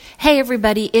Hey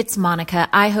everybody, it's Monica.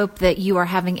 I hope that you are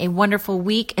having a wonderful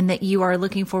week and that you are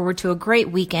looking forward to a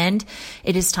great weekend.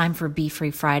 It is time for Be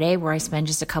Free Friday, where I spend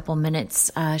just a couple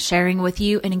minutes sharing with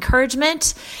you an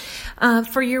encouragement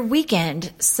for your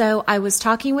weekend. So I was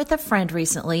talking with a friend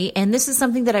recently, and this is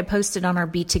something that I posted on our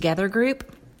Be Together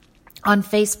group on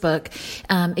Facebook.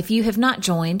 If you have not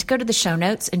joined, go to the show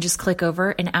notes and just click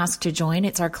over and ask to join.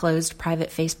 It's our closed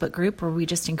private Facebook group where we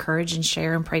just encourage and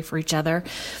share and pray for each other.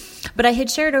 But I had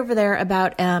shared over there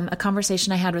about a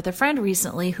conversation I had with a friend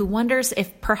recently who wonders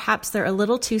if perhaps they're a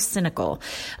little too cynical.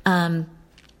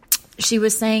 She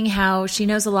was saying how she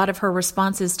knows a lot of her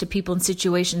responses to people and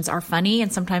situations are funny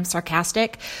and sometimes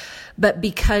sarcastic, but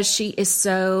because she is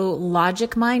so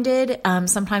logic-minded,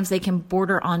 sometimes they can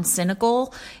border on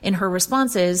cynical in her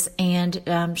responses, and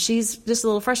she's just a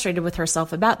little frustrated with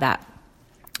herself about that.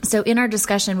 So in our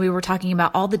discussion, we were talking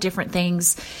about all the different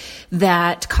things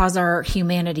that cause our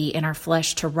humanity and our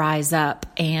flesh to rise up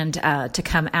and to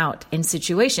come out in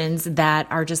situations that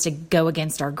are just to go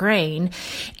against our grain.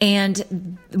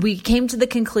 And we came to the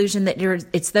conclusion that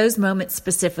it's those moments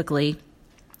specifically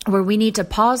where we need to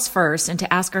pause first and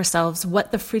to ask ourselves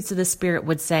what the fruits of the Spirit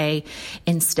would say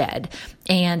instead.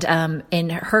 And in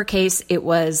her case, it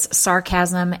was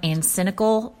sarcasm and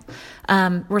cynical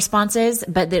responses,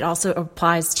 but it also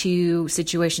applies to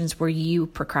situations where you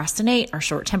procrastinate, are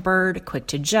short-tempered, quick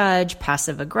to judge,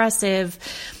 passive-aggressive,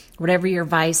 whatever your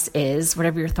vice is,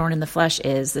 whatever your thorn in the flesh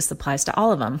is, this applies to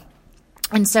all of them.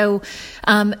 And so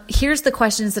here's the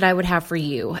questions that I would have for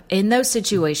you. In those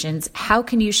situations, how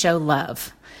can you show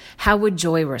love? How would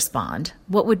joy respond?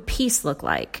 What would peace look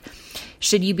like?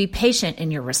 Should you be patient in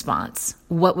your response?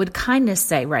 What would kindness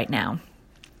say right now?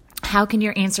 How can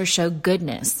your answer show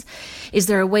goodness? Is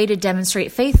there a way to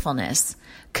demonstrate faithfulness?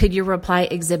 Could your reply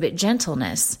exhibit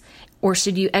gentleness? Or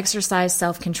should you exercise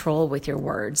self-control with your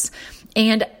words?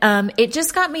 And it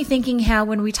just got me thinking how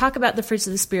when we talk about the fruits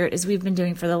of the Spirit, as we've been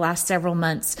doing for the last several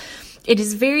months, it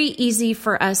is very easy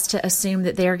for us to assume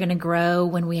that they are going to grow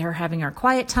when we are having our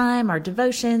quiet time, our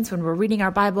devotions, when we're reading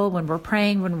our Bible, when we're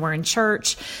praying, when we're in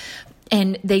church.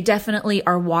 And they definitely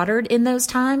are watered in those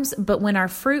times. But when our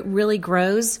fruit really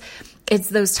grows, it's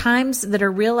those times that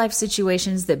are real life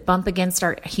situations that bump against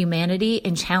our humanity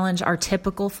and challenge our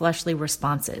typical fleshly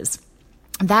responses.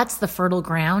 That's the fertile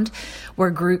ground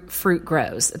where fruit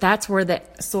grows. That's where the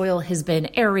soil has been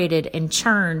aerated and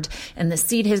churned and the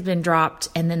seed has been dropped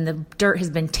and then the dirt has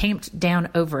been tamped down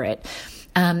over it.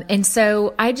 And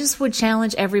so I just would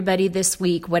challenge everybody this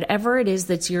week, whatever it is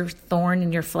that's your thorn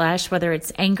in your flesh, whether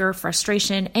it's anger,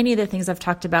 frustration, any of the things I've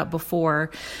talked about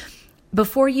before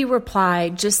you reply,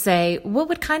 just say, what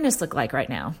would kindness look like right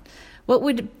now? What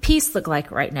would peace look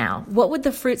like right now? What would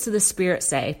the fruits of the Spirit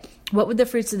say? What would the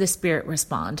fruits of the Spirit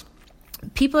respond?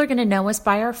 People are going to know us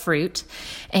by our fruit,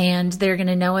 and they're going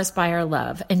to know us by our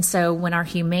love. And so when our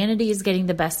humanity is getting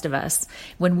the best of us,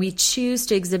 when we choose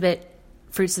to exhibit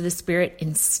fruits of the Spirit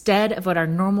instead of what our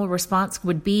normal response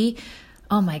would be,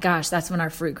 oh my gosh, that's when our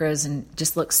fruit grows and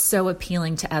just looks so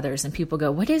appealing to others. And people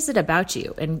go, what is it about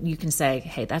you? And you can say,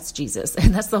 hey, that's Jesus.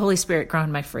 And that's the Holy Spirit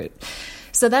growing my fruit.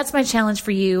 So that's my challenge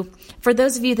for you. For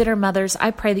those of you that are mothers,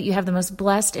 I pray that you have the most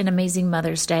blessed and amazing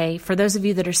Mother's Day. For those of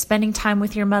you that are spending time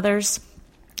with your mothers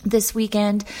this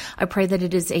weekend, I pray that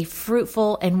it is a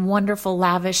fruitful and wonderful,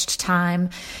 lavished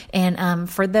time. And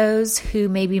for those who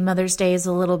maybe Mother's Day is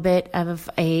a little bit of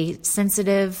a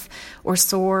sensitive or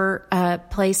sore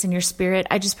place in your spirit,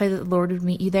 I just pray that the Lord would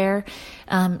meet you there.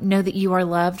 Know that you are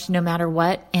loved no matter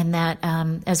what, and that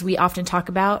as we often talk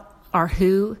about, our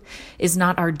who is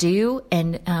not our do.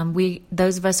 And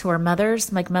those of us who are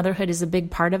mothers, like motherhood is a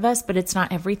big part of us, but it's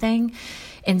not everything.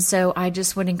 And so I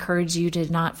just would encourage you to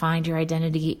not find your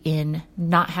identity in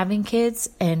not having kids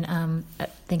and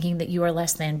thinking that you are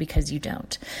less than because you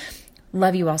don't.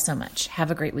 Love you all so much. Have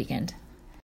a great weekend.